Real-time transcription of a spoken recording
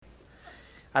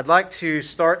I'd like to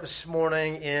start this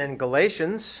morning in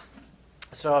Galatians.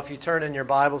 So if you turn in your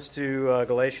Bibles to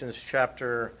Galatians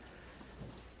chapter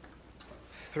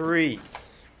 3.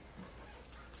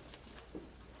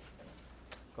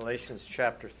 Galatians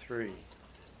chapter 3.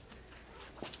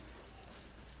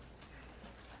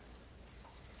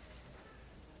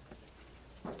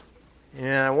 And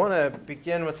I want to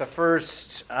begin with the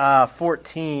first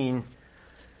 14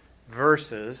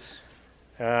 verses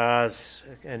as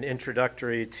an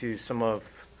introductory to some of,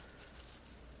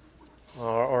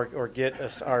 or get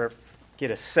a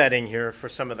setting here for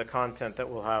some of the content that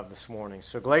we'll have this morning.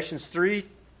 So Galatians 3,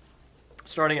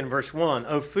 starting in verse 1.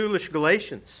 O foolish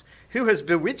Galatians, who has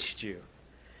bewitched you?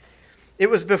 It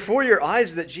was before your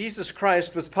eyes that Jesus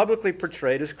Christ was publicly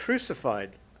portrayed as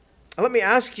crucified. Let me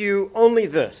ask you only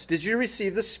this. Did you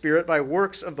receive the Spirit by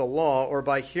works of the law or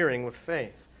by hearing with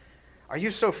faith? Are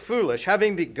you so foolish?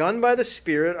 Having begun by the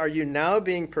Spirit, are you now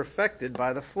being perfected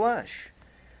by the flesh?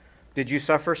 Did you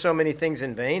suffer so many things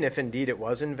in vain, if indeed it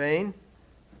was in vain?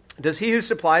 Does he who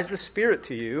supplies the Spirit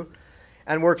to you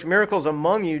and works miracles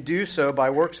among you do so by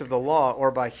works of the law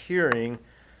or by hearing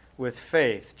with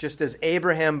faith? Just as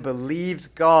Abraham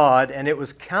believed God and it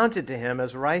was counted to him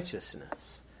as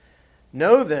righteousness.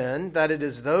 Know then that it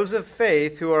is those of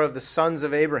faith who are of the sons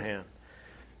of Abraham.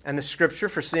 And the Scripture,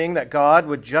 foreseeing that God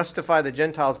would justify the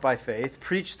Gentiles by faith,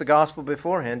 preached the gospel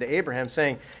beforehand to Abraham,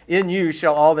 saying, in you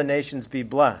shall all the nations be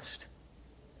blessed.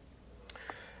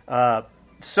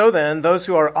 So then, those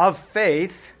who are of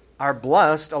faith are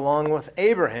blessed along with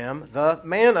Abraham, the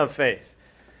man of faith.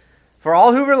 For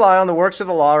all who rely on the works of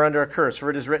the law are under a curse. For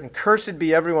it is written, cursed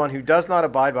be everyone who does not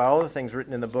abide by all the things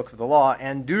written in the book of the law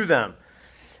and do them.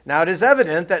 Now it is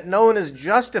evident that no one is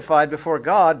justified before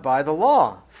God by the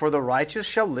law, for the righteous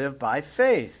shall live by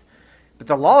faith. But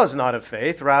the law is not of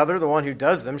faith, rather the one who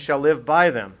does them shall live by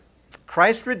them.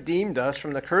 Christ redeemed us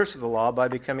from the curse of the law by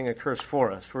becoming a curse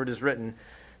for us, for it is written,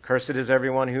 cursed is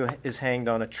everyone who is hanged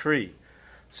on a tree,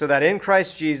 so that in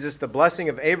Christ Jesus the blessing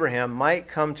of Abraham might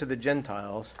come to the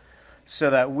Gentiles,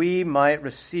 so that we might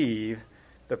receive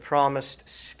the promised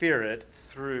Spirit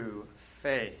through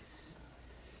faith.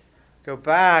 Go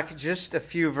back just a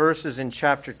few verses in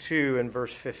chapter 2 and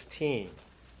verse 15.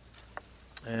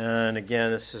 And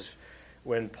again, this is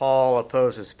when Paul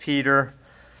opposes Peter.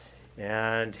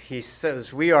 And he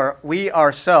says, we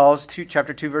ourselves,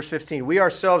 chapter 2, verse 15, we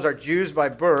ourselves are Jews by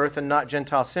birth and not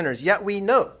Gentile sinners. Yet we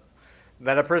know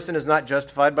that a person is not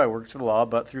justified by works of the law,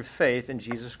 but through faith in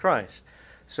Jesus Christ.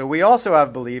 So we also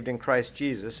have believed in Christ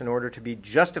Jesus in order to be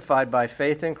justified by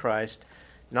faith in Christ,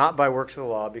 not by works of the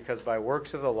law, because by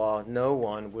works of the law no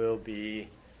one will be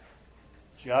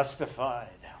justified.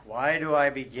 Why do I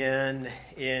begin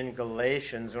in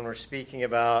Galatians when we're speaking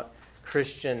about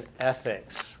Christian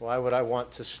ethics? Why would I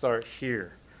want to start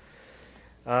here?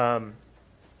 The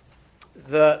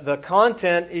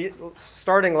content,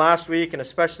 starting last week and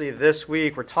especially this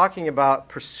week, we're talking about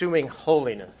pursuing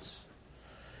holiness.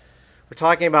 We're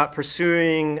talking about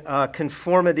pursuing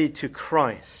conformity to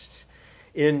Christ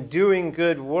in doing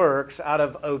good works out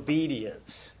of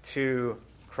obedience to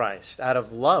Christ, out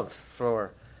of love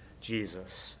for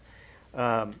Jesus.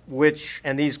 And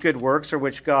these good works are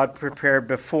which God prepared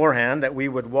beforehand that we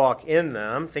would walk in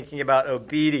them, thinking about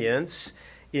obedience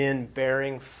in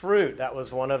bearing fruit. That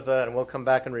was one of the, and we'll come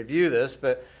back and review this,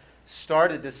 but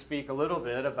started to speak a little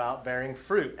bit about bearing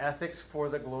fruit, ethics for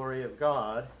the glory of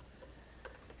God.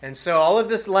 And so all of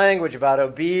this language about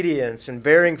obedience and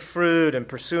bearing fruit and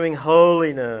pursuing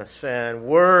holiness and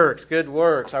works, good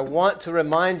works, I want to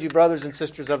remind you, brothers and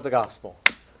sisters of the gospel,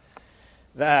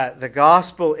 that the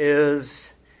gospel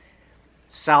is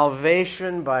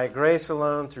salvation by grace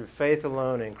alone, through faith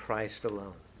alone, in Christ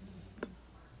alone.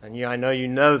 And I know you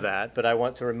know that, but I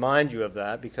want to remind you of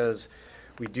that because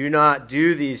we do not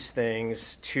do these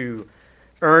things to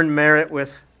earn merit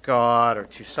with God or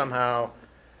to somehow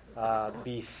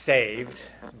be saved,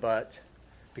 but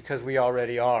because we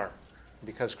already are,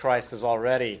 because Christ has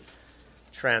already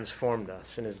transformed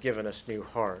us and has given us new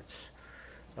hearts.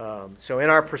 So in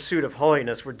our pursuit of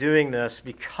holiness, we're doing this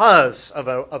because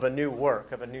of a new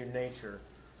work, of a new nature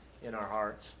in our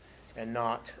hearts, and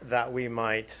not that we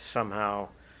might somehow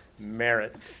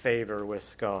merit favor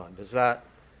with God. Does that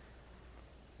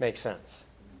make sense?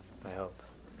 I hope.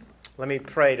 Let me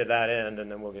pray to that end,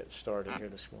 and then we'll get started here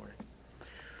this morning.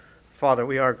 Father,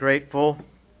 we are grateful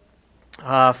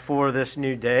for this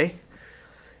new day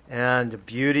and the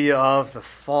beauty of the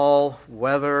fall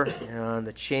weather and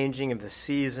the changing of the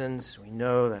seasons. We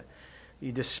know that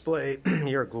you display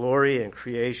your glory in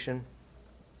creation.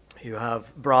 You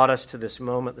have brought us to this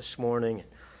moment this morning.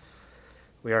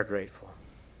 We are grateful.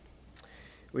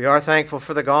 We are thankful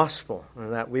for the gospel,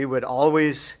 and that we would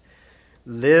always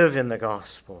live in the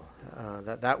gospel,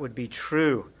 that would be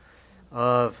true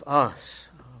of us,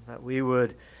 that we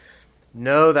would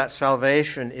know that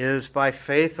salvation is by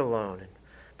faith alone, and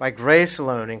by grace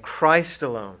alone, in Christ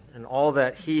alone, and all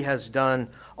that He has done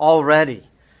already,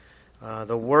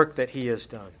 the work that He has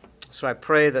done. So I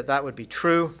pray that that would be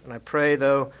true, and I pray,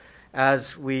 though,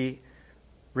 as we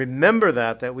remember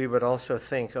that we would also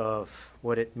think of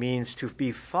what it means to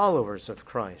be followers of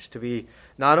Christ, to be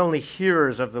not only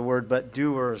hearers of the word, but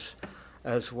doers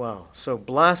as well. So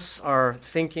bless our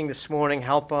thinking this morning.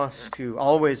 Help us to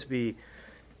always be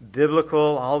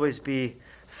biblical, always be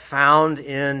found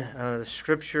in the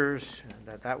Scriptures,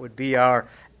 that would be our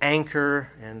anchor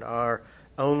and our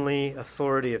only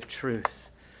authority of truth.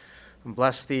 And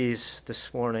bless these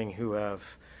this morning who have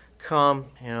come,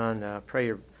 and pray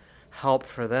your help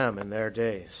for them in their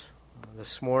days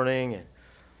this morning,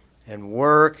 and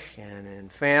work, and in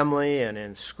family, and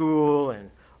in school,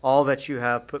 and all that you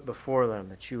have put before them,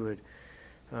 that you would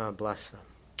bless them.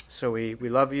 So we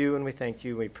love you, and we thank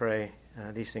you. We pray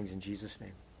these things in Jesus'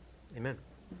 name. Amen.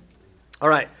 All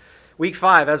right. Week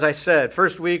 5, as I said,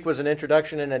 first week was an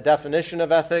introduction and a definition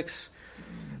of ethics.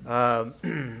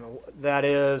 That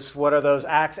is, what are those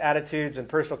acts, attitudes, and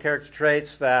personal character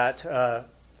traits that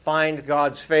find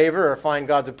God's favor or find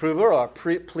God's approval or are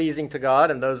pleasing to God,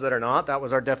 and those that are not. That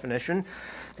was our definition.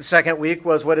 The second week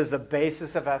was what is the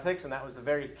basis of ethics, and that was the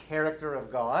very character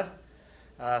of God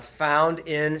found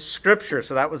in Scripture.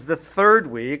 So that was the third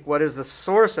week. What is the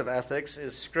source of ethics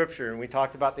is Scripture. And we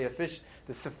talked about the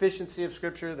sufficiency of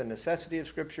Scripture, the necessity of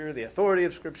Scripture, the authority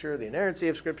of Scripture, the inerrancy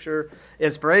of Scripture,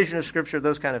 inspiration of Scripture,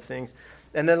 those kind of things.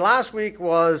 And then last week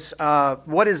was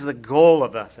what is the goal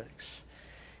of ethics?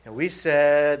 And we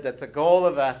said that the goal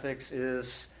of ethics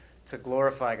is to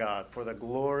glorify God, for the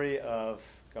glory of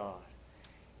God.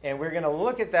 And we're going to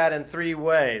look at that in 3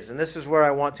 ways. And this is where I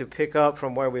want to pick up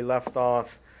from where we left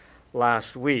off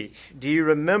last week. Do you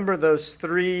remember those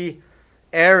 3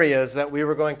 areas that we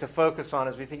were going to focus on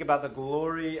as we think about the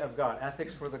glory of God?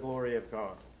 Ethics for the glory of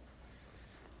God.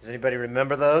 Does anybody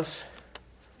remember those?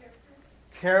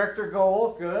 Character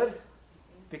goal, good.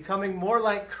 Becoming more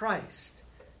like Christ.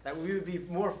 That we would be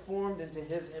more formed into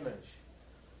His image.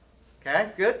 Okay,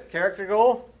 good. Character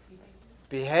goal.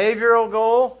 Behavioral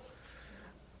goal.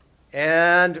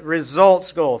 And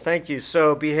results goal. Thank you.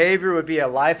 So behavior would be a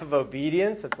life of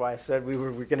obedience. That's why I said we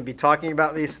were going to be talking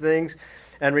about these things.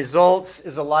 And results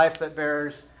is a life that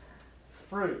bears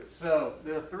fruit. So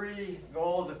the 3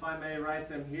 goals, if I may write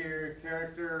them here: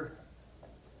 character,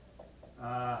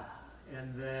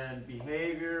 and then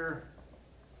behavior,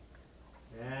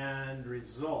 and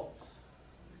results.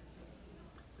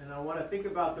 And I want to think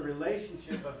about the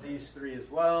relationship of these 3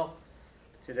 as well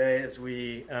today as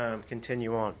we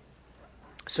continue on.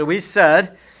 So we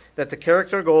said that the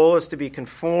character goal is to be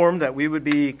conformed, that we would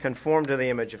be conformed to the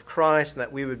image of Christ, and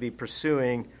that we would be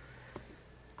pursuing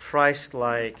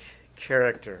Christ-like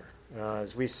character.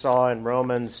 As we saw in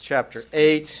Romans chapter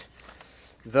 8,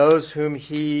 those whom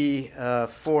He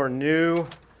foreknew,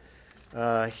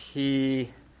 let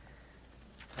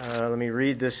me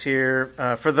read this here.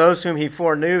 For those whom He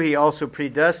foreknew, He also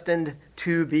predestined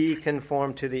to be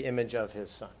conformed to the image of His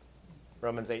Son.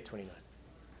 Romans 8:29.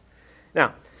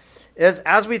 Now,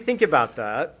 as we think about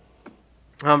that,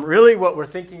 really what we're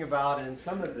thinking about in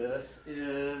some of this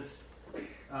is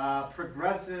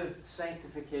progressive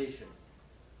sanctification.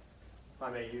 If I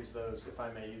may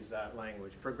use that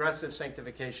language. Progressive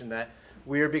sanctification, that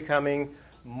we are becoming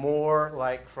more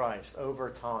like Christ over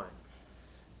time.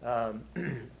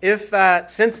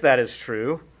 Since that is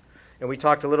true, and we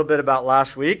talked a little bit about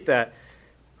last week that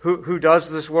who does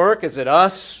this work? Is it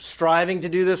us striving to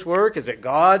do this work? Is it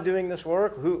God doing this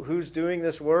work? Who's doing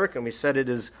this work? And we said it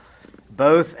is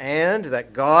both and,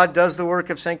 that God does the work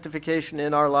of sanctification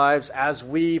in our lives as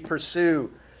we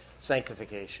pursue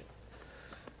sanctification.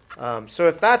 So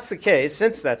if that's the case,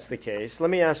 since that's the case, let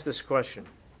me ask this question.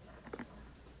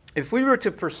 If we were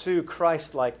to pursue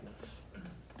Christ-likeness,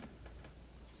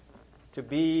 to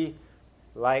be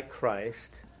like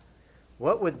Christ,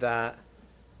 what would that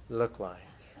look like?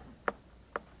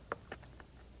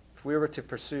 If we were to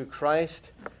pursue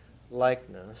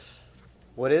Christ-likeness,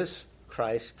 what is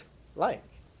Christ-like?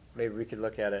 Maybe we could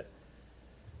look at it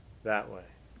that way.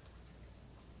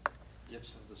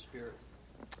 Gifts of the Spirit.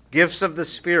 Gifts of the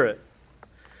Spirit.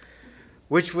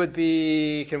 Which would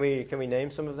be, can we name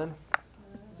some of them?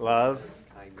 Love,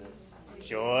 kindness,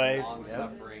 joy,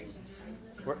 long-suffering.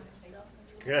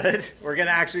 Good. We're going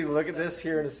to actually look at this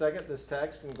here in a second, this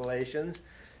text in Galatians.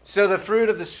 So the fruit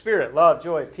of the Spirit: love,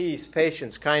 joy, peace,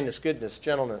 patience, kindness, goodness,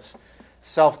 gentleness,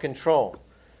 self-control.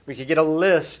 We could get a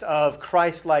list of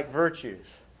Christ-like virtues.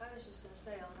 I was just going to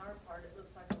say, on our part, it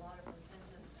looks like a lot of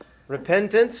repentance.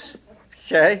 Repentance,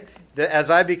 okay.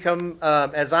 As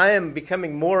I am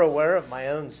becoming more aware of my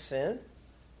own sin,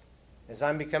 as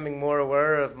I'm becoming more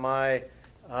aware of my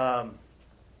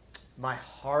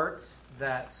heart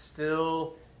that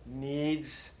still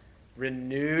needs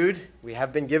renewed. We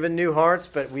have been given new hearts,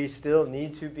 but we still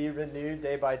need to be renewed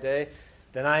day by day.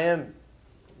 Then I am,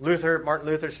 Martin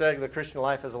Luther said, the Christian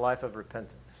life is a life of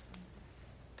repentance.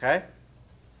 Okay?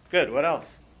 Good. What else?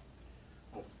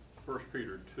 Well, 1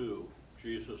 Peter 2,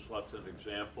 Jesus left an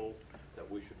example that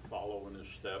we should follow in his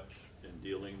steps in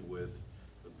dealing with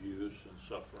abuse and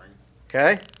suffering.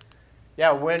 Okay?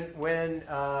 Yeah, when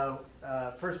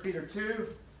 1 Peter 2,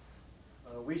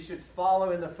 we should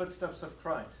follow in the footsteps of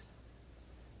Christ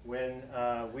when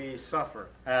we suffer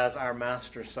as our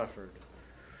Master suffered.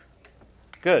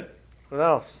 Good. What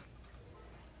else?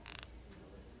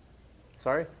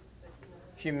 Sorry?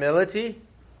 Humility.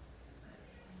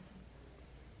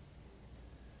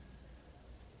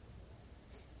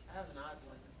 I have an odd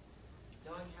one.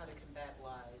 Knowing how to combat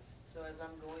lies. So as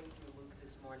I'm going through Luke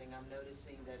this morning, I'm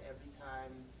noticing that every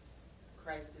time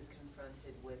Christ is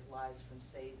confronted with lies from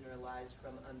Satan or lies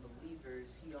from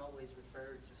unbelievers, he always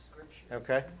referred to Scripture.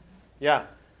 Okay. Yeah.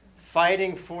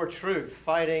 Fighting for truth,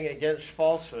 fighting against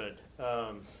falsehood.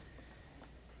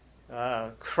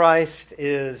 Christ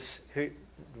is,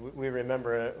 we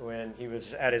remember when he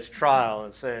was at his trial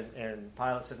and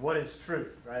Pilate said, "What is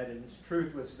truth?" Right? And his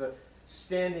truth was the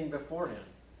standing before him.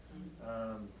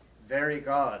 Very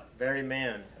God, very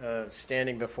man,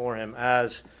 standing before him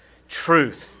as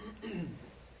truth.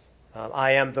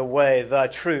 I am the way, the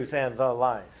truth, and the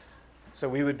life. So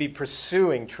we would be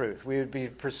pursuing truth. We would be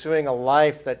pursuing a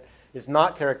life that is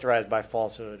not characterized by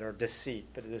falsehood or deceit,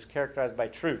 but it is characterized by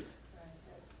truth. Right.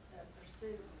 That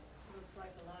pursuit looks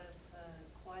like a lot of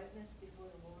quietness before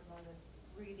the Lord, a lot of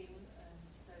reading and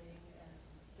studying and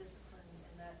discipline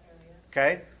in that area.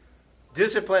 Okay?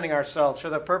 Disciplining ourselves for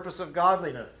the purpose of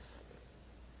godliness.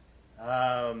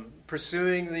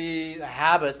 Pursuing the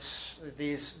habits,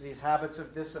 these habits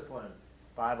of discipline.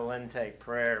 Bible intake,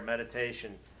 prayer,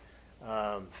 meditation,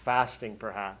 fasting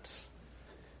perhaps.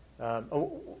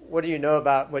 What do you know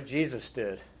about what Jesus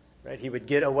did? Right? He would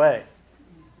get away.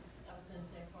 I was going to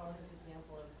say, follow his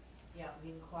example of,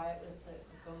 being quiet with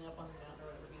going up on the mountain or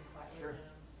whatever, being quiet with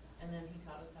him. And then he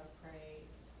taught us how to pray,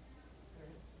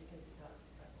 because he taught his disciples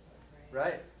how to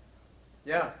pray. Right.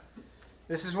 Yeah.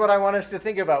 This is what I want us to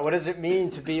think about. What does it mean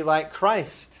to be like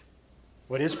Christ?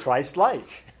 What is Christ like?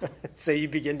 So you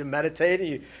begin to meditate and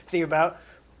you think about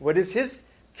what is his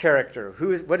character?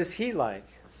 What is he like?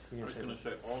 I was going to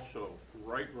say also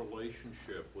right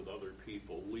relationship with other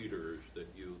people, leaders, that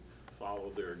you follow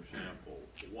their example,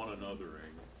 one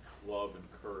anothering, love and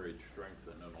courage,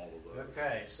 strengthen, and all of those.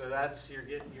 Okay, so that's you're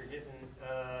getting.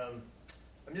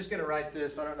 I'm just going to write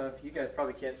this. I don't know if you guys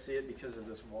probably can't see it because of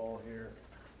this wall here.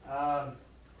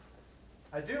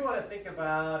 I do want to think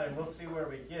about, and we'll see where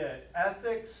we get,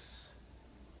 ethics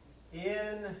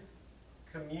in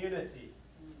community.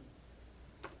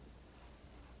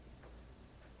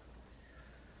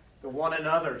 The one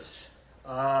another's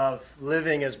of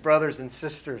living as brothers and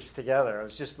sisters together. I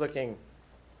was just looking,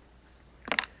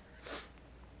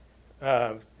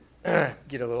 get a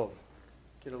little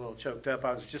choked up.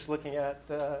 I was just looking at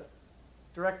the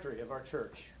directory of our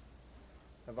church,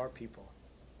 of our people,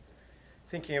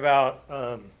 thinking about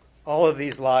all of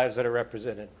these lives that are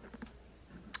represented,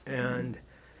 and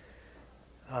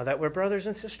that we're brothers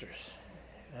and sisters.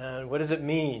 And what does it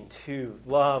mean to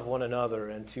love one another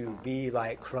and to be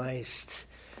like Christ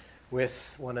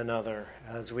with one another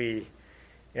as we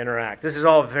interact? This is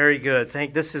all very good.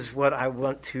 This is what I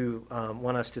want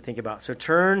us to think about. So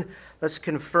let's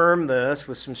confirm this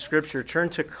with some scripture. Turn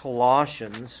to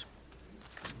Colossians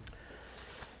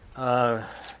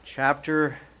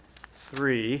chapter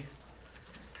 3.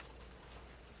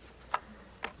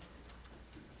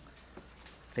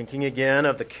 Thinking again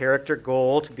of the character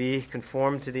goal to be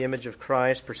conformed to the image of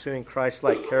Christ, pursuing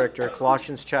Christ-like character.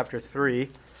 Colossians chapter 3.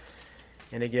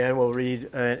 And again, we'll read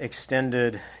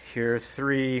extended here.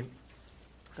 3.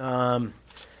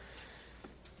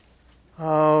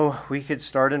 We could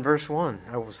start in verse 1.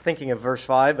 I was thinking of verse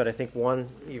 5, but I think 1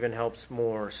 even helps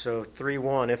more. So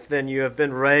 3:1. If then you have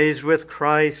been raised with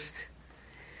Christ,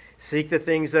 seek the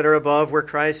things that are above where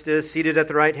Christ is, seated at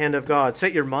the right hand of God.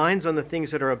 Set your minds on the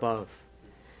things that are above,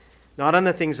 not on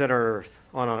the things that are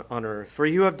on earth. For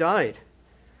you have died,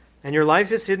 and your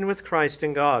life is hidden with Christ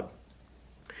in God.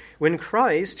 When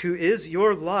Christ, who is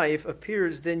your life,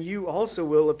 appears, then you also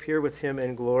will appear with him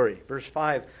in glory. Verse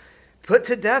 5, Put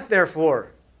to death,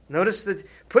 therefore. Notice that,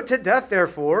 put to death,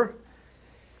 therefore,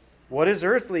 what is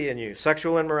earthly in you?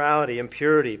 Sexual immorality,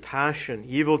 impurity, passion,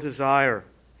 evil desire,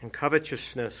 and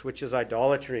covetousness, which is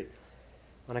idolatry.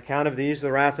 On account of these,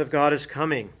 the wrath of God is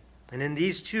coming. And in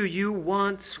these two you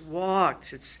once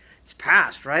walked. It's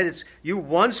past, right? You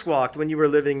once walked when you were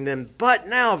living in them. But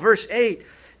now, verse 8,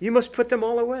 you must put them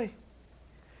all away.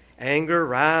 Anger,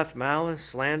 wrath, malice,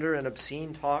 slander, and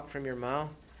obscene talk from your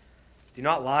mouth. Do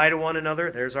not lie to one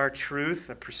another. There's our truth,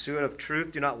 a pursuit of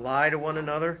truth. Do not lie to one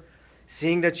another,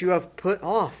 seeing that you have put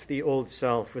off the old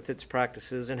self with its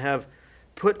practices and have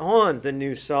put on the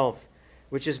new self,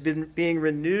 which has been being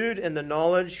renewed in the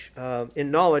knowledge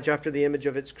after the image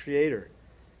of its Creator,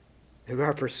 who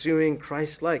are pursuing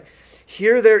Christ-like.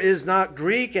 Here there is not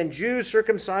Greek and Jew,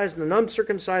 circumcised and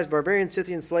uncircumcised, barbarian,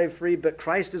 Scythian, slave, free, but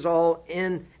Christ is all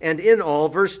in and in all.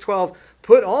 Verse 12,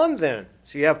 put on then.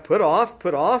 So you have put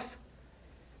off.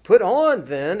 Put on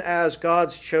then as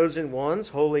God's chosen ones,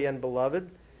 holy and beloved,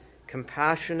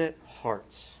 compassionate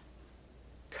hearts,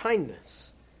 kindness,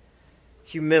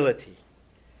 humility,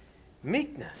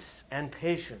 meekness, and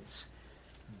patience,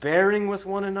 bearing with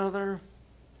one another,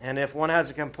 and if one has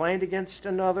a complaint against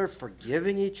another,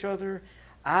 forgiving each other,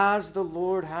 as the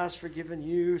Lord has forgiven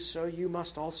you, so you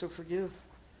must also forgive.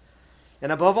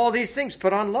 And above all these things,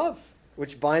 put on love,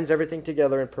 which binds everything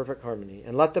together in perfect harmony.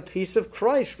 And let the peace of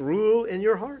Christ rule in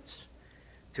your hearts,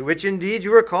 to which indeed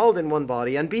you are called in one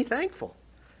body, and be thankful.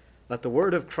 Let the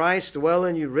word of Christ dwell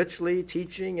in you richly,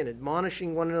 teaching and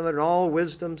admonishing one another in all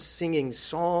wisdom, singing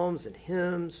psalms and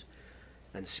hymns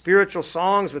and spiritual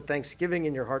songs with thanksgiving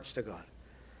in your hearts to God.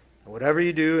 And whatever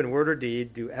you do in word or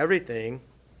deed, do everything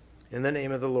in the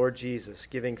name of the Lord Jesus,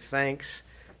 giving thanks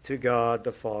to God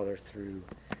the Father through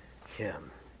Him.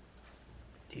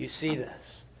 Do you see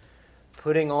this?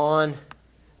 Putting on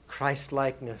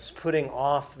Christ-likeness, putting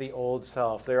off the old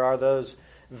self. There are those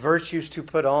virtues to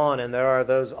put on, and there are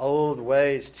those old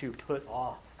ways to put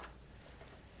off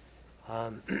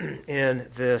in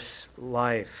this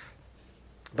life.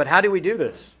 But how do we do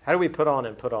this? How do we put on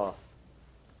and put off?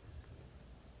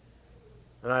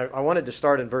 And I wanted to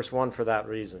start in verse 1 for that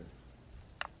reason.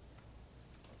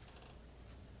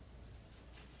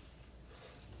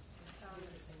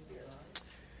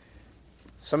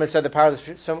 Someone said the power of the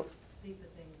Spirit. Seek the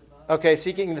things above. Okay,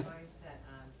 seeking the... Mindset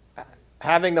on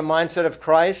Having the mindset of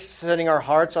Christ, setting our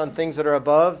hearts on things that are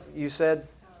above, you said,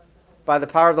 by the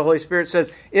power of the Holy Spirit,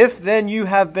 says, if then you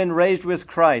have been raised with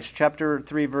Christ, chapter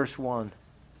 3, verse 1.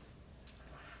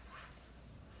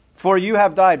 For you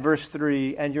have died, verse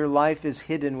 3, and your life is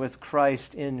hidden with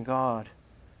Christ in God.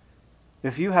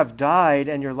 If you have died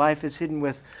and your life is hidden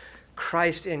with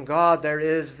Christ in God, there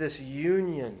is this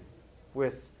union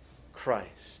with Christ.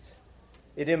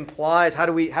 It implies, how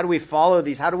do we follow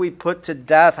these? How do we put to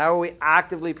death? How are we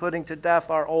actively putting to death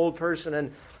our old person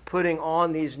and putting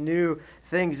on these new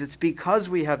things? It's because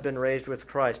we have been raised with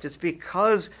Christ. It's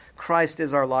because Christ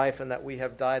is our life and that we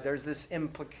have died. There's this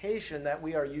implication that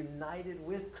we are united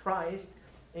with Christ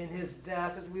in His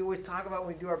death. As we always talk about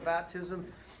when we do our baptism,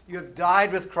 you have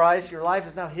died with Christ. Your life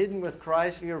is now hidden with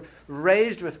Christ. You're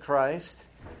raised with Christ.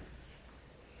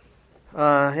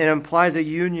 It implies a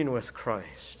union with Christ.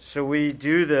 So we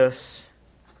do this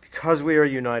because we are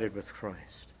united with Christ.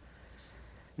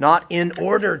 Not in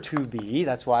order to be,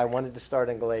 that's why I wanted to start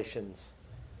in Galatians,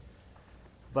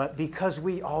 but because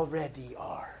we already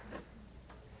are.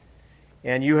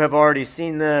 And you have already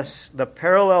seen this. The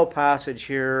parallel passage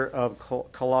here of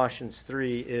Colossians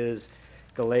 3 is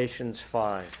Galatians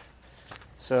 5.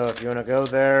 So if you want to go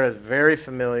there, it's very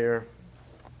familiar.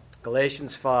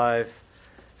 Galatians 5,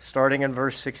 starting in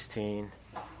verse 16.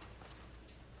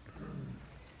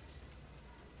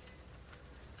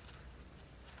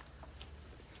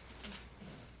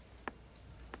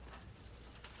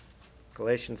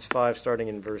 Galatians 5, starting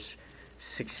in verse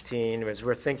 16, as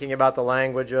we're thinking about the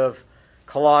language of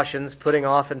Colossians, putting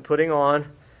off and putting on.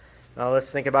 Now let's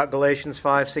think about Galatians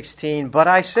 5:16. But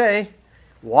I say,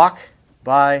 walk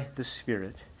by the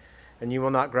Spirit, and you will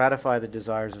not gratify the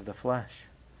desires of the flesh.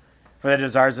 For the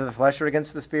desires of the flesh are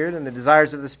against the Spirit, and the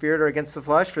desires of the Spirit are against the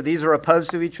flesh, for these are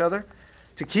opposed to each other,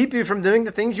 to keep you from doing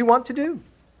the things you want to do.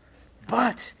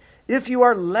 But if you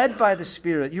are led by the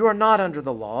Spirit, you are not under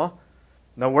the law.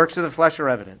 The works of the flesh are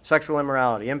evident: sexual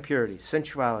immorality, impurity,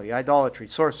 sensuality, idolatry,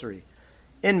 sorcery,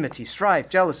 enmity, strife,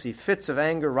 jealousy, fits of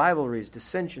anger, rivalries,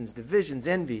 dissensions, divisions,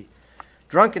 envy,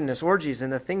 drunkenness, orgies,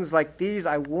 and the things like these.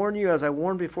 I warn you, as I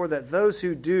warned before, that those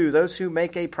who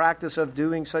make a practice of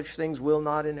doing such things will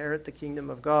not inherit the kingdom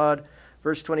of God.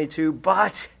 Verse 22,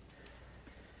 but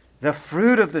the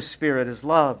fruit of the Spirit is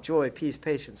love, joy, peace,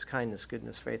 patience, kindness,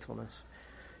 goodness, faithfulness,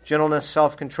 gentleness,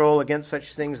 self-control. Against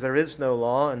such things there is no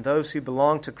law. And those who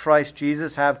belong to Christ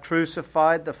Jesus have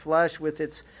crucified the flesh with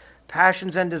its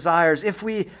passions and desires. If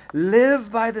we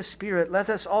live by the Spirit, let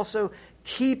us also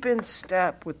keep in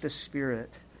step with the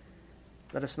Spirit.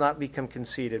 Let us not become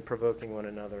conceited, provoking one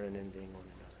another and envying one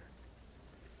another.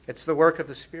 It's the work of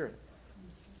the Spirit.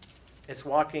 It's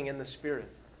walking in the Spirit.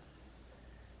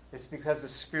 It's because the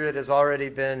Spirit is already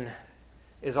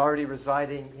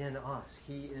residing in us.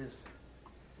 He is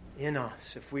in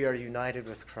us if we are united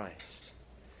with Christ.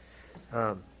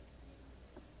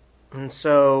 And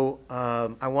so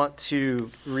I want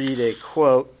to read a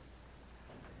quote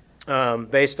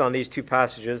based on these two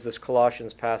passages, this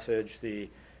Colossians passage, the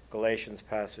Galatians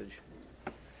passage.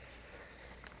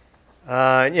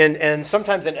 And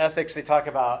sometimes in ethics they talk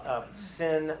about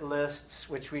sin lists,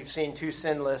 which we've seen two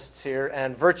sin lists here,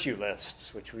 and virtue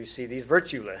lists, which we see these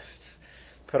virtue lists.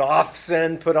 Put off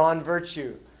sin, put on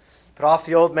virtue. Put off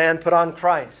the old man, put on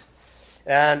Christ.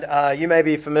 And you may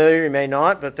be familiar, you may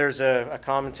not, but there's a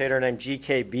commentator named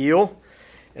G.K. Beale,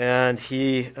 and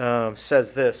he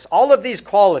says this: all of these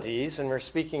qualities, and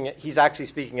he's actually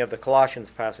speaking of the Colossians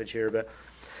passage here, but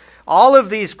all of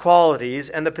these qualities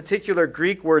and the particular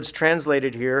Greek words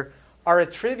translated here are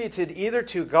attributed either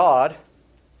to God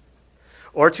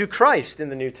or to Christ in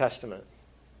the New Testament.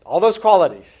 All those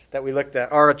qualities that we looked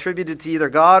at are attributed to either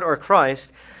God or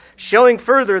Christ, showing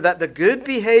further that the good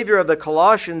behavior of the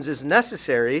Colossians is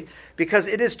necessary because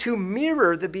it is to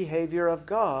mirror the behavior of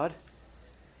God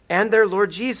and their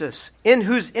Lord Jesus, in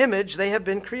whose image they have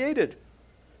been created.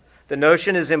 The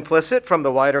notion is implicit from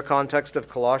the wider context of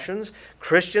Colossians.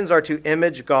 Christians are to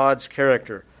image God's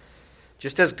character.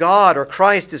 Just as God or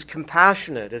Christ is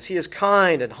compassionate, as he is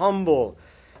kind and humble,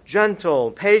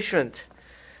 gentle, patient.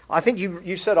 I think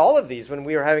you said all of these when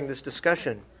we were having this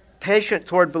discussion. Patient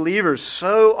toward believers,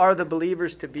 so are the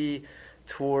believers to be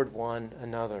toward one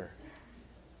another.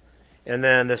 And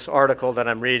then this article that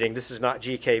I'm reading, this is not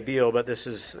G.K. Beale, but this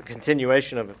is a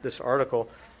continuation of this article.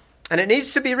 And it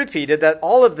needs to be repeated that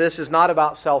all of this is not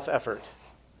about self-effort,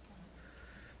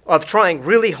 of trying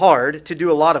really hard to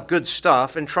do a lot of good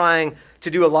stuff and trying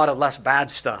to do a lot of less bad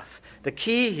stuff. The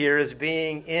key here is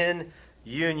being in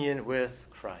union with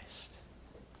Christ.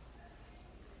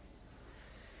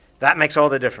 That makes all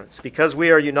the difference. Because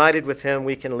we are united with him,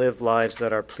 we can live lives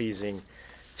that are pleasing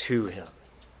to him.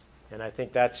 And I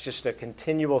think that's just a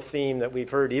continual theme that we've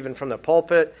heard even from the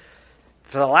pulpit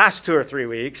for the last 2 or 3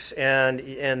 weeks and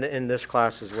in this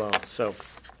class as well. So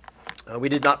we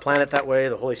did not plan it that way.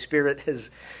 The Holy Spirit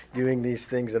is doing these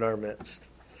things in our midst.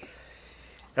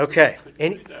 Okay. Could you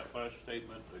read that last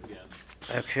statement again?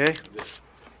 Okay.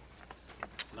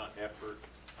 Not effort.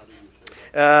 How do you say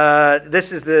that?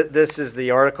 This is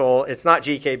the article. It's not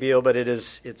G.K. Beale, but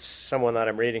it's someone that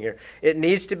I'm reading here. It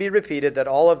needs to be repeated that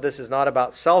all of this is not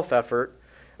about self-effort,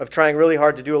 of trying really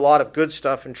hard to do a lot of good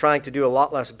stuff and trying to do a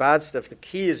lot less bad stuff. The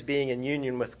key is being in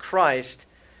union with Christ,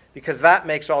 because that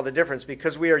makes all the difference.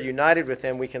 Because we are united with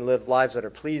him, we can live lives that are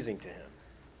pleasing to him.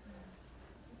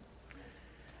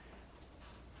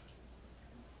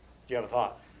 Do you have a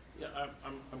thought? Yeah,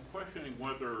 I'm questioning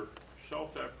whether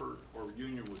self-effort or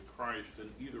union with Christ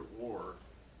and either or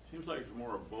seems like it's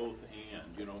more of both and.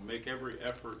 Make every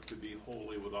effort to be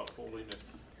holy. Without holiness,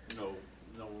 no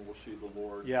one will see the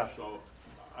Lord. Yeah. So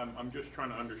I'm just trying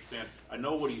to understand. I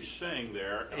know what he's saying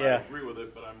there, and Yeah. I agree with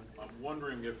it, but I'm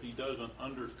wondering if he doesn't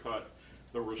undercut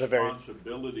the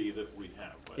responsibility that we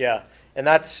have. Yeah, and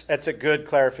that's a good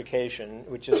clarification,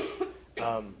 which is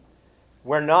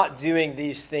we're not doing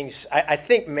these things. I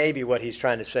think maybe what he's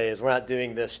trying to say is we're not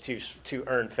doing this to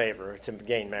earn favor, to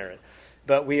gain merit.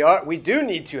 But we do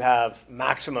need to have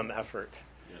maximum effort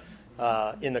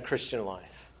in the Christian life.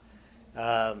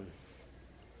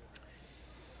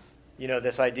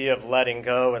 This idea of letting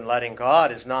go and letting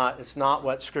God it's not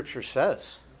what Scripture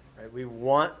says. Right? We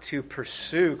want to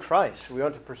pursue Christ. We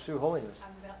want to pursue holiness.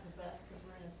 I'm about to bust because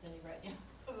we're in a study right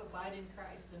now of abide in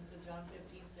Christ, and so John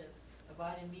 15 says,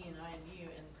 "Abide in me, and I in you,"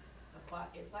 and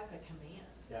it's like a command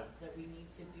that we need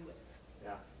to do it.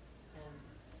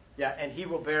 Yeah, and he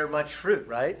will bear much fruit,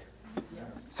 right?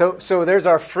 Yes. So there's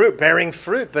our fruit, bearing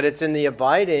fruit, but it's in the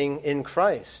abiding in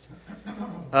Christ.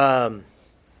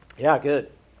 Yeah,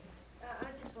 good. I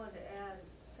just wanted to add,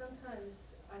 sometimes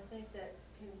I think that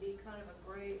can be kind of a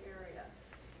gray area,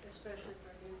 especially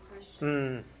for new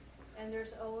Christians. And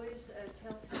there's always a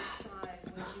telltale sign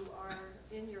when you are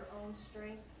in your own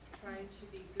strength, trying to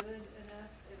be good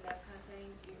enough and that kind of thing.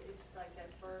 It's like that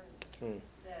burden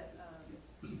that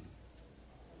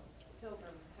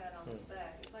Pilgrim had on his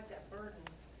back. It's like that burden.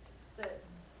 But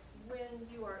when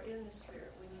you are in the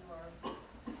Spirit, when you are,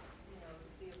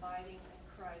 the abiding in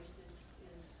Christ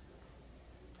is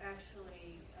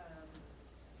actually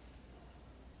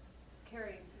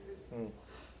carrying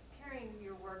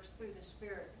your works through the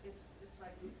Spirit. It's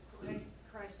like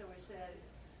Christ always said,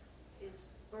 it's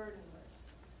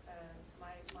burdenless.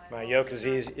 My yoke is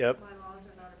easy. Yep. My laws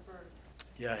are not a burden.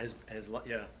 Yeah, his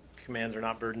commands are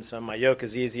not burdensome. My yoke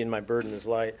is easy and my burden is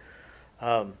light.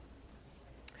 Part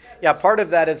of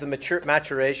that is the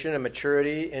maturation and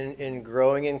maturity in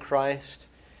growing in Christ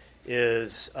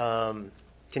is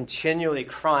continually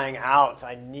crying out,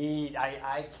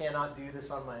 I cannot do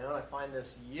this on my own. I find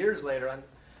this years later, I'm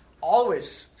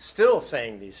always still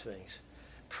saying these things,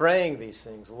 praying these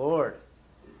things. Lord,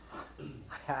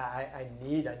 I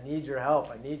need your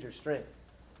help. I need your strength.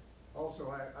 Also,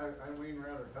 I lean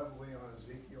rather heavily on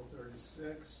Ezekiel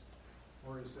 36,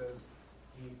 where he says,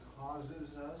 he causes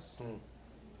us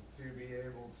to be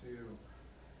able to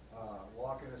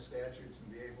walk in his statutes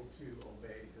and be able to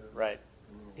obey his Right.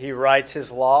 rules. He writes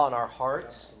his law on our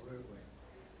hearts. Absolutely.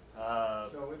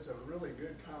 So it's a really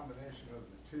good combination of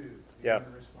the two, the Yeah.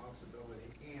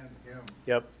 responsibility and him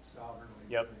Yep. sovereignly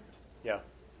Yep. doing it. Yeah.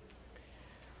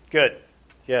 Good.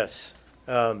 Yes.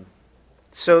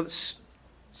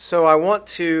 So I want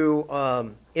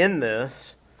to end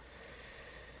this.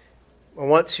 I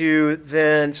want to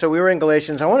then. So we were in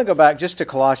Galatians. I want to go back just to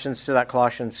Colossians, to that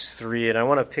Colossians 3, and I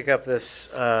want to pick up this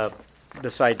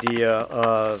idea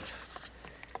of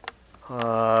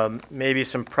maybe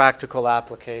some practical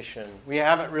application. We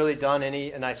haven't really done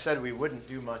any, and I said we wouldn't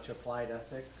do much applied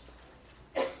ethics.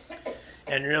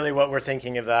 And really what we're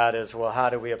thinking of that is, well, how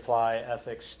do we apply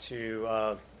ethics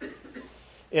to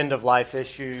end-of-life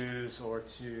issues or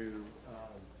to,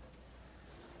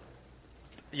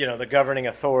 the governing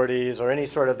authorities or any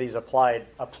sort of these applied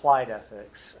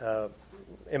ethics,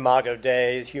 imago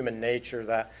Dei, human nature,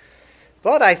 that.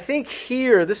 But I think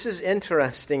here, this is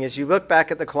interesting as you look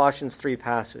back at the Colossians 3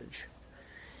 passage.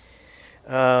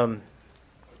 And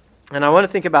I want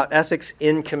to think about ethics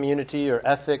in community or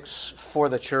ethics for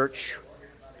the church.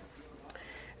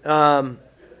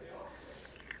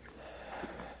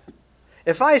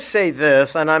 If I say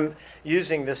this, and I'm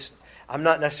using this, I'm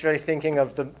not necessarily thinking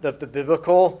of the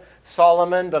biblical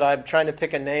Solomon, but I'm trying to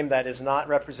pick a name that is not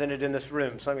represented in this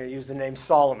room. So I'm going to use the name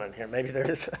Solomon here. Maybe there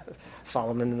is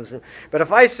Solomon in this room. But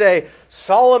if I say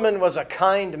Solomon was a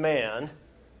kind man,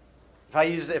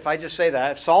 if I just say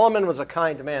that, if Solomon was a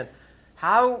kind man,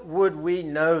 how would we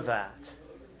know that?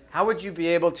 How would you be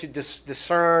able to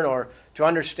discern or to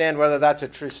understand whether that's a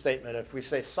true statement? If we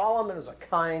say Solomon was a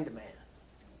kind man.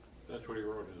 That's what he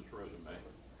wrote in his resume.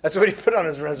 That's what he put on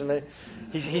his resume.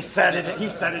 He said it. He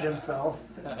said it himself.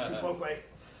 He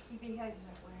behaves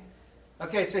that way.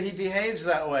 Okay, so he behaves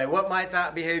that way. What might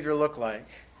that behavior look like?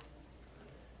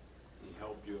 He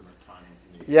helped you in a time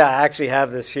of need. Yeah, I actually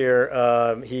have this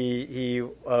here. He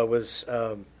was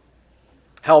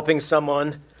helping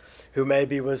someone who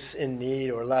maybe was in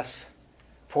need or less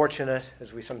fortunate,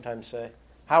 as we sometimes say.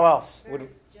 How else? Very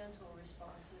gentle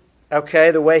responses.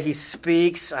 Okay, the way he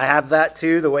speaks, I have that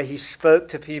too. The way he spoke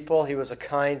to people, he was a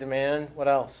kind man. What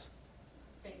else?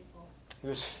 Faithful. He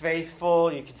was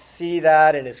faithful. You could see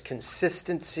that in his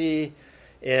consistency,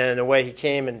 in the way he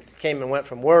came and went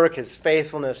from work, his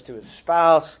faithfulness to his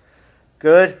spouse.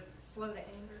 Good. Slow to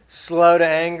anger. Slow to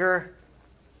anger.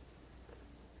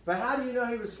 But how do you know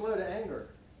he was slow to anger?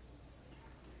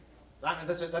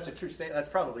 That's a true statement. That's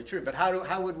probably true. But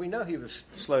how would we know he was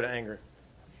slow to anger?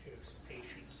 Shows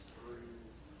patience through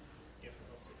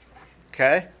difficult situations.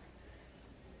 Okay.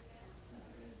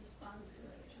 Responds to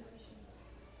a situation.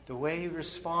 The way he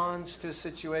responds to a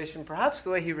situation, perhaps the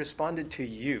way he responded to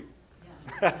you.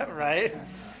 Yeah. Right?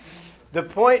 The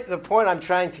point I'm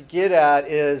trying to get at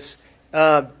is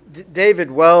David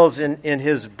Wells in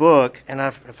his book, and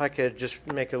if I could just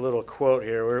make a little quote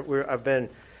here. I've been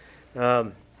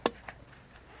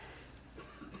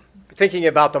thinking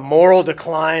about the moral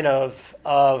decline of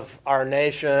our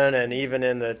nation and even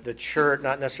in the church,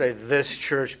 not necessarily this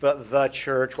church, but the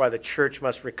church, why the church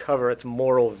must recover its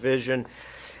moral vision.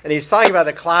 And he's talking about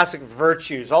the classic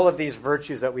virtues, all of these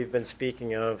virtues that we've been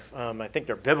speaking of. I think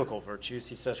they're biblical virtues.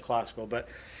 He says classical, but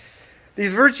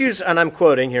these virtues, and I'm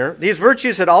quoting here, these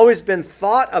virtues had always been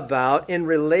thought about in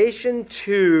relation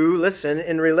to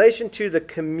the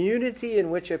community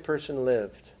in which a person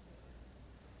lived.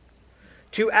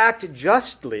 To act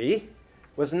justly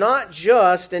was not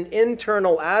just an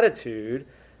internal attitude,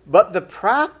 but the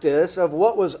practice of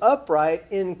what was upright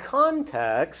in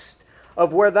context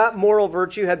of where that moral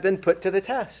virtue had been put to the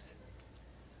test.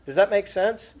 Does that make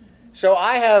sense? So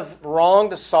I have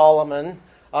wronged Solomon.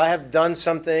 I have done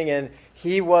something, and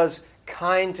he was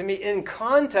kind to me. In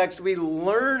context, we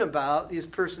learn about this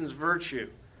person's virtue.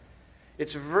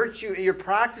 It's virtue. You're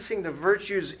practicing the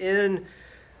virtues in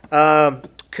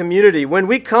community. When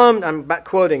we come, I'm back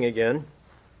quoting again,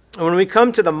 when we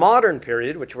come to the modern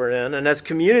period, which we're in, and as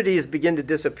communities begin to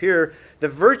disappear, the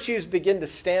virtues begin to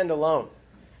stand alone.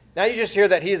 Now you just hear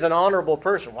that he's an honorable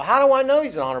person. Well, how do I know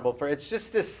he's an honorable person? It's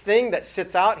just this thing that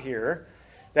sits out here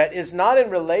that is not in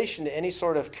relation to any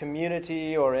sort of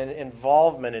community or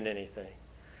involvement in anything.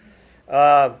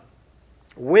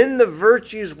 When the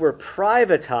virtues were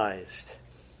privatized,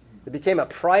 it became a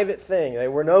private thing. They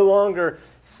were no longer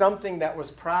something that was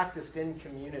practiced in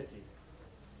community.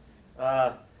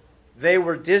 They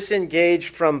were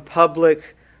disengaged from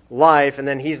public life, and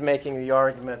then he's making the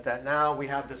argument that now we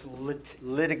have this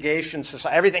litigation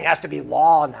society. Everything has to be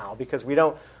law now because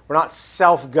we're not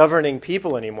self-governing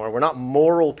people anymore. We're not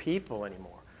moral people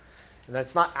anymore. And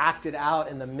that's not acted out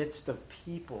in the midst of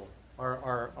people,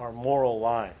 our moral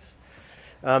lives.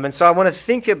 And so I want to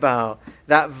think about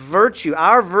that virtue,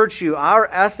 our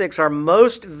ethics are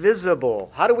most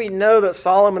visible. How do we know that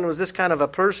Solomon was this kind of a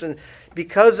person?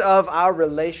 Because of our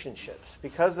relationships,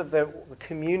 because of the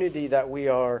community that we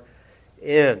are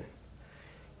in.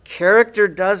 Character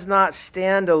does not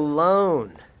stand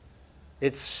alone.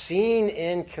 It's seen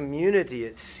in community.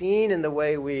 It's seen in the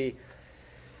way we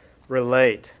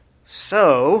relate.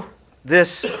 So,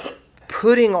 this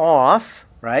putting off,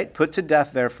 right? Put to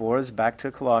death, therefore, is back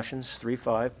to Colossians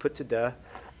 3:5, put to death.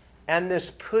 And this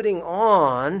putting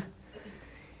on,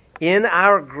 in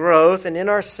our growth and in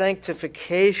our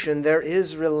sanctification, there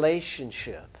is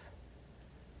relationship.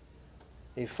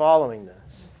 Are you following this?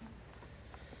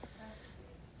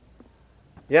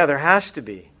 Yeah, there has to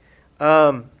be.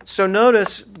 So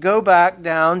notice, go back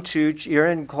down to, you're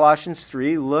in Colossians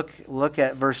 3, look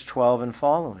at verse 12 and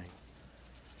following.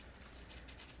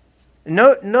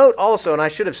 Note also, and I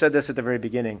should have said this at the very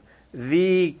beginning,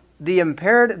 the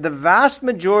vast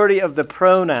majority of the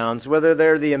pronouns, whether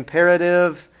they're the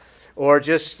imperative or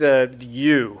just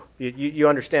you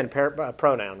understand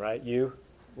pronoun, right? You.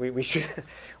 We should.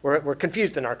 We're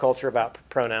confused in our culture about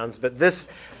pronouns, but this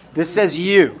says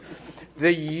you.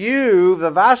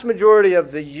 The vast majority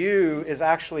of the you is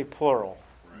actually plural.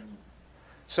 Right.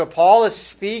 So Paul is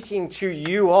speaking to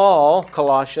you all,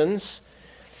 Colossians,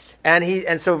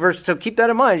 so keep that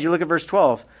in mind as you look at verse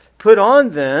 12. Put on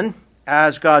then,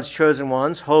 as God's chosen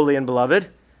ones, holy and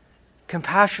beloved,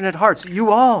 compassionate hearts.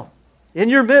 You all, in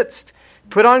your midst,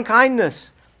 put on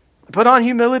kindness, put on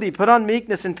humility, put on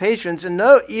meekness and patience, and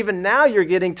even now you're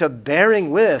getting to bearing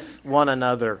with one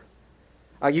another.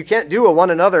 You can't do a one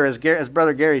another, as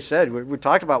Brother Gary said. We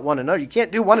talked about one another. You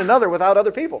can't do one another without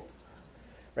other people.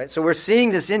 Right? So we're seeing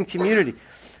this in community.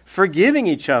 Forgiving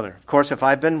each other. Of course, if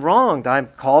I've been wronged, I'm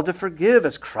called to forgive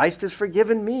as Christ has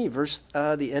forgiven me.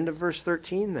 The end of verse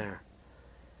 13 there.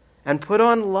 And put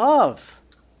on love.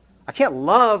 I can't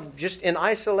love just in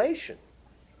isolation.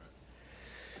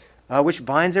 Which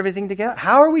binds everything together.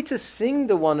 How are we to sing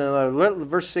to one another?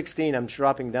 Verse 16, I'm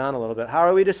dropping down a little bit. How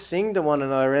are we to sing to one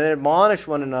another and admonish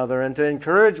one another and to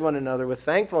encourage one another with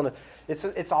thankfulness?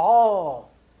 It's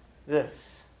all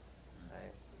this.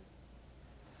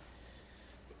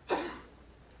 Right?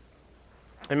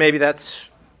 And maybe that's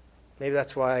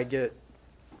why I get.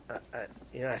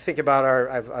 I think about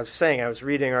I was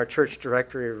reading our church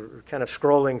directory, kind of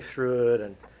scrolling through it,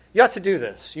 and you ought to do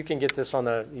this. You can get this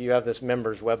you have this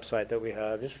members website that we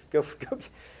have. Just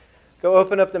go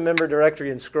open up the member directory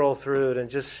and scroll through it and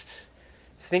just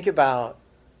think about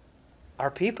our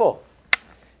people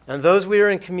and those we are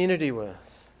in community with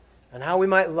and how we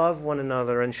might love one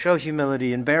another and show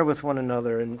humility and bear with one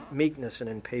another in meekness and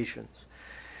in patience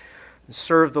and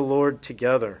serve the Lord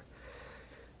together.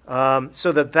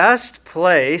 So the best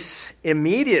place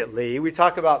immediately, we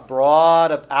talk about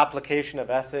broad application of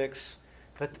ethics,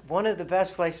 but one of the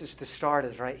best places to start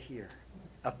is right here.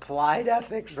 Applied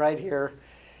ethics right here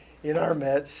in our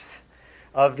midst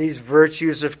of these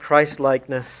virtues of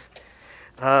Christ-likeness.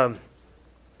 Let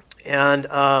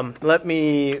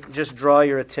me just draw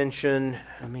your attention.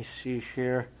 Let me see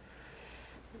here.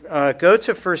 Go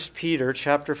to 1 Peter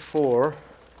chapter 4.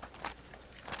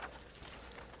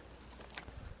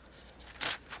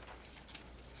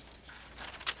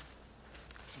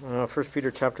 1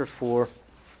 Peter chapter 4.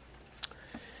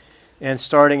 And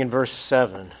starting in verse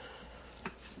 7.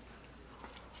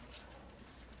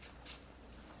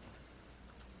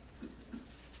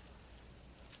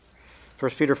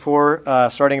 First Peter 4,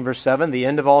 starting in verse 7, the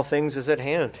end of all things is at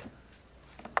hand.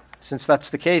 Since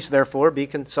that's the case, therefore, be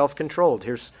self-controlled.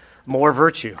 Here's more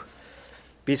virtue.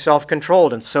 Be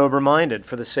self-controlled and sober-minded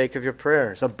for the sake of your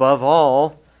prayers. Above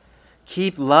all,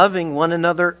 keep loving one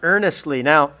another earnestly.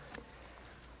 Now,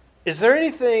 is there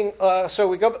anything, I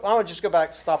would just go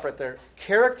back, stop right there.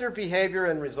 Character, behavior,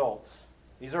 and results.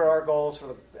 These are our goals for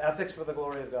the ethics for the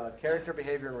glory of God. Character,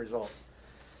 behavior, and results.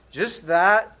 Just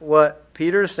that, what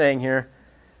Peter is saying here,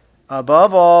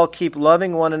 above all, keep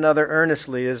loving one another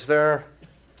earnestly. Is there,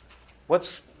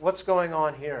 what's going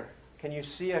on here? Can you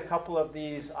see a couple of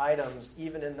these items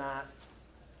even in that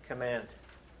command?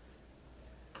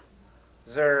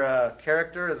 Is there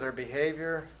character? Is there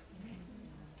behavior?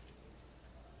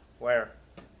 Where?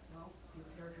 Well, your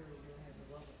character is going to have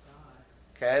the love of God.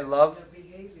 Okay, love. The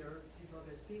behavior, people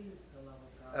to see the love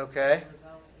of God. Okay.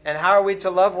 And how are we to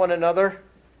love one another?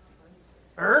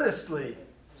 Earnestly.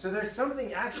 So there's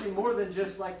something actually more than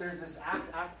just like there's this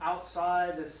act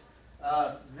outside, this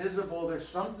visible. There's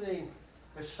something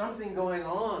going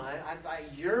on. I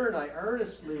yearn, I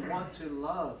earnestly want to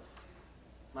love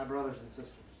my brothers and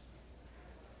sisters.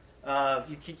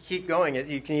 You keep going.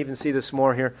 You can even see this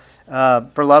more here.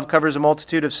 For love covers a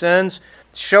multitude of sins.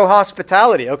 Show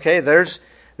hospitality. Okay, there's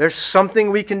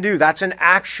something we can do. That's an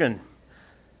action.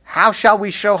 How shall we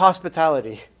show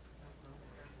hospitality?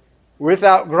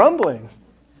 Without grumbling.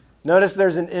 Notice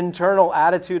there's an internal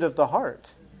attitude of the heart.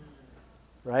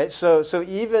 Right? So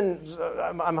even,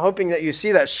 I'm hoping that you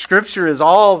see that Scripture is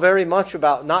all very much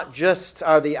about not just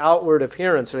the outward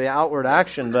appearance or the outward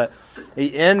action, but the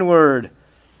inward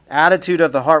attitude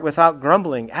of the heart without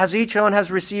grumbling. As each one has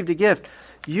received a gift,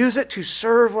 use it to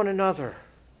serve one another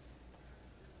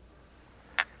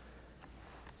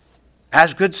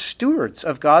as good stewards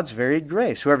of God's varied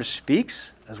grace. Whoever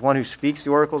speaks, as one who speaks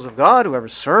the oracles of God. Whoever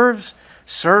serve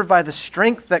by the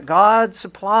strength that God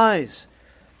supplies,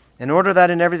 in order that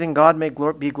in everything God may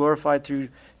be glorified through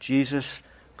Jesus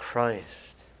Christ.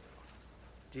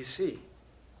 Do you see?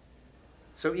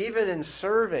 So even in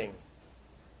serving,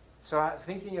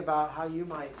 thinking about how you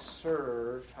might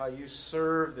serve, how you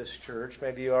serve this church,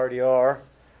 maybe you already are,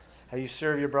 how you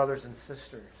serve your brothers and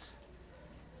sisters,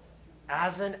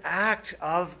 as an act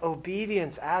of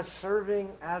obedience, as serving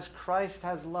as Christ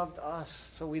has loved us,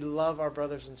 so we love our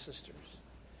brothers and sisters.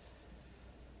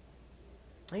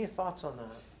 Any thoughts on that?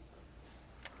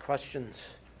 Questions?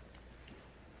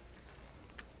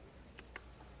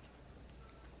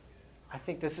 I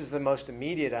think this is the most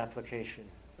immediate application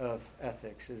of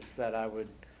ethics, is that I would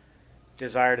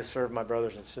desire to serve my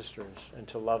brothers and sisters and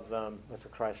to love them with a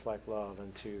Christ-like love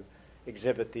and to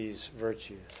exhibit these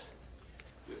virtues.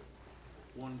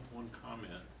 One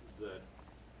comment that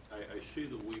I see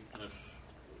the weakness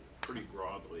pretty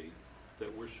broadly,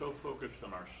 that we're so focused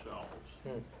on ourselves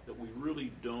that we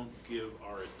really don't give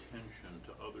our attention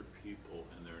to other people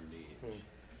and their needs.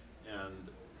 And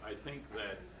I think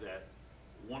that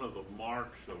one of the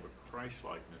marks of a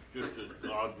Christ-likeness, just as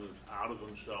God moves out of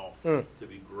himself to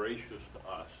be gracious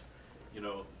to us,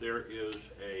 there is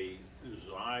a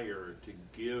desire to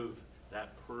give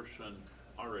that person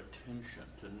our attention,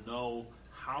 to know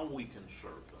how we can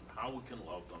serve them, how we can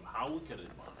love them, how we can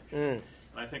admonish them.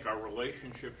 And I think our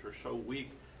relationships are so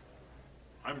weak.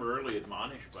 I'm rarely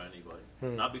admonished by anybody,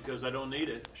 not because I don't need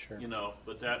it,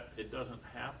 but that it doesn't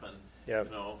happen,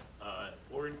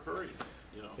 or encouraged,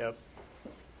 Yep.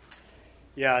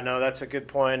 Yeah, no, that's a good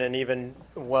point. And even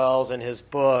Wells in his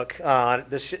book,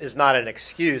 this is not an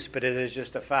excuse, but it is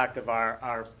just a fact of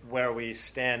our where we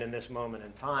stand in this moment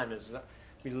in time, is that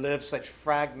we live such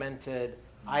fragmented,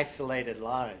 isolated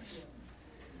lives,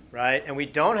 right? And we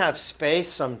don't have space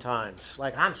sometimes.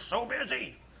 Like, I'm so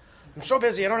busy,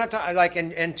 I don't have time.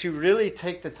 And to really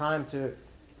take the time to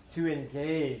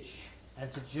engage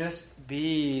and to just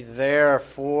be there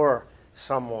for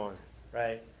someone,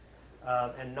 right?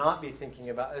 And not be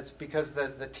thinking about it's because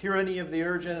the tyranny of the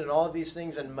urgent and all of these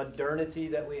things and modernity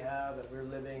that we have, that we're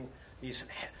living these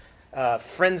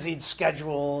frenzied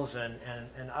schedules and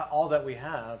all that we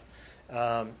have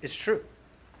is true,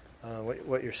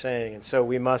 what you're saying. And so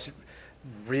we must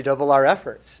redouble our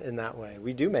efforts in that way.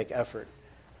 We do make effort.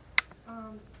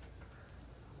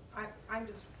 I'm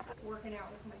just working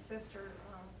out with my sister,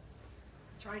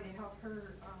 trying to help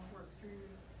her work through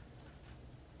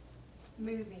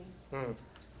moving.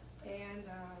 And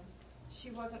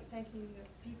she wasn't thinking that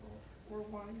people were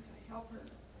wanting to help her.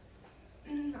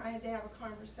 I had to have a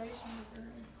conversation with her,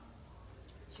 and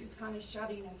she was kind of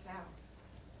shutting us out.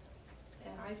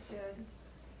 And I said,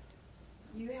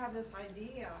 you have this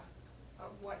idea of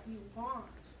what you want.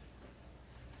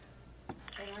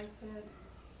 And I said,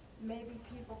 maybe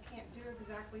people can't do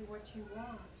exactly what you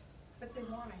want, but they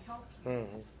want to help you.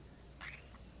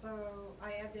 So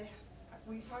I had to,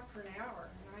 we talked for an hour,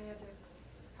 and I had to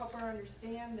help her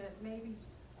understand that maybe,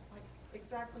 like,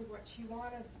 exactly what she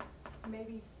wanted,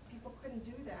 maybe people couldn't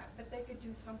do that, but they could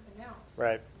do something else.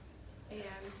 Right. And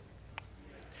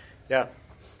Yeah.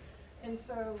 and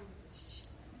so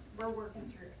we're working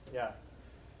through it. Yeah.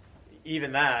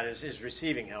 Even that is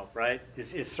receiving help, right?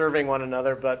 Is serving one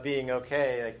another, but being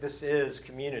okay. Like, this is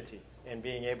community and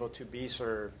being able to be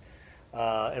served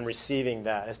and receiving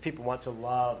that as people want to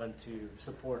love and to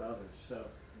support others. So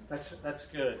that's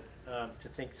good to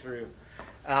think through.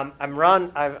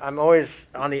 I'm always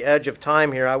on the edge of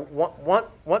time here. I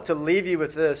want to leave you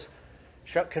with this.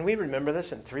 Can we remember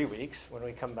this in 3 weeks when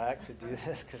we come back to do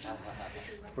this? Because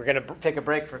we're going to take a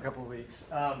break for a couple of weeks.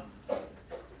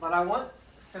 But I want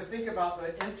to think about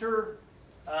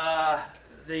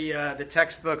the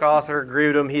textbook author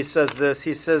Grudem. He says this.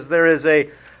 He says there is a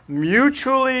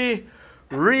mutually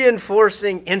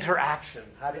reinforcing interaction.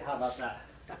 How about that?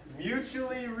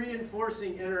 Mutually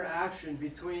reinforcing interaction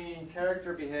between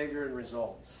character, behavior, and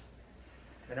results.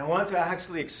 And I want to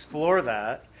actually explore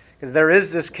that because there is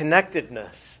this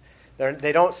connectedness.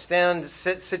 They don't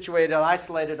sit situated,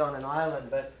 isolated on an island,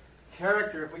 but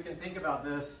character, if we can think about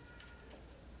this,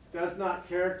 does not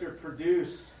character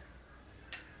produce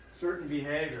certain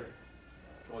behavior?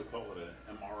 Can we call it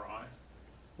an MRI?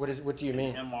 What do you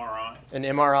mean? MRI. An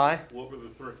MRI? What were the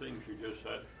 3 things you just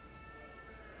said?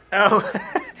 Oh,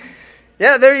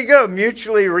 yeah, there you go.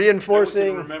 Mutually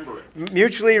Remember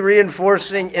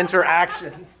reinforcing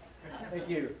interaction. Thank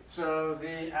you. So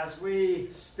as we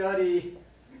study,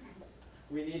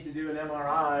 we need to do an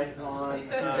MRI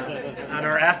on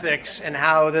our ethics and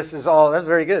how this is all, that's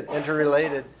very good,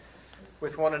 interrelated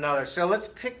with one another. So let's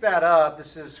pick that up.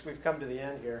 We've come to the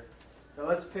end here. So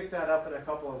let's pick that up in a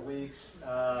couple of weeks.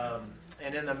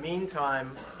 And in the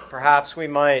meantime, perhaps we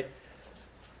might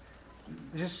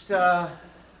just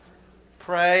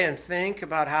pray and think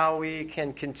about how we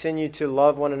can continue to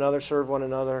love one another, serve one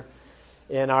another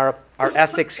in our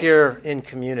ethics here in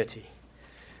community.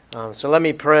 So let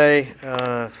me pray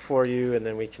for you, and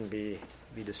then we can be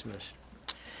dismissed.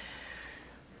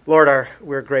 Lord,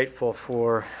 we're grateful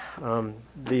for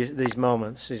these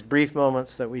moments, these brief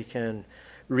moments that we can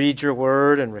read your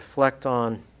word and reflect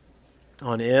on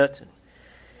it,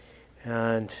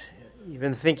 and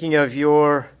even thinking of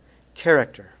your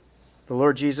character, the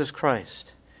Lord Jesus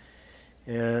Christ,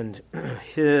 and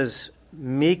his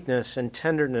meekness and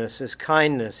tenderness, his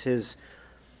kindness, his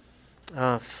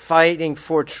fighting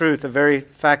for truth, the very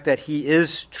fact that he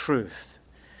is truth,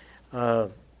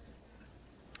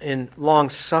 in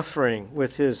long-suffering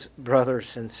with his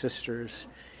brothers and sisters,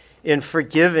 in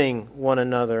forgiving one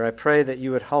another. I pray that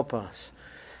you would help us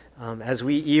as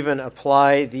we even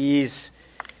apply these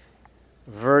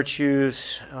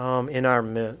virtues in our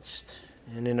midst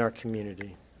and in our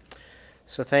community.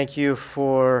 So thank you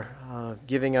for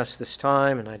giving us this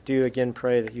time, and I do again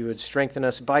pray that you would strengthen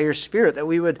us by your Spirit, that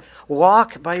we would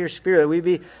walk by your Spirit, that we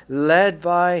be led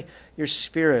by your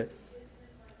Spirit,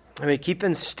 and we keep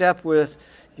in step with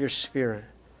your Spirit.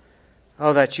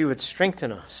 Oh, that you would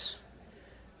strengthen us,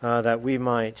 that we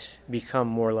might become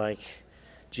more like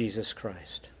Jesus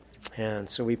Christ. And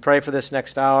so we pray for this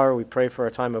next hour. We pray for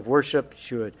our time of worship, that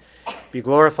you would be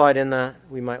glorified in that.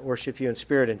 We might worship you in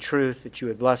spirit and truth, that you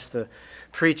would bless the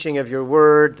preaching of your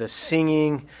word, the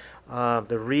singing,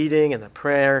 the reading, and the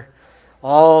prayer,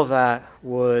 all that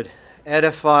would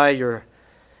edify your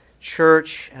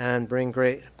church and bring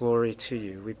great glory to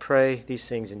you. We pray these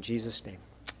things in Jesus' name.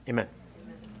 Amen.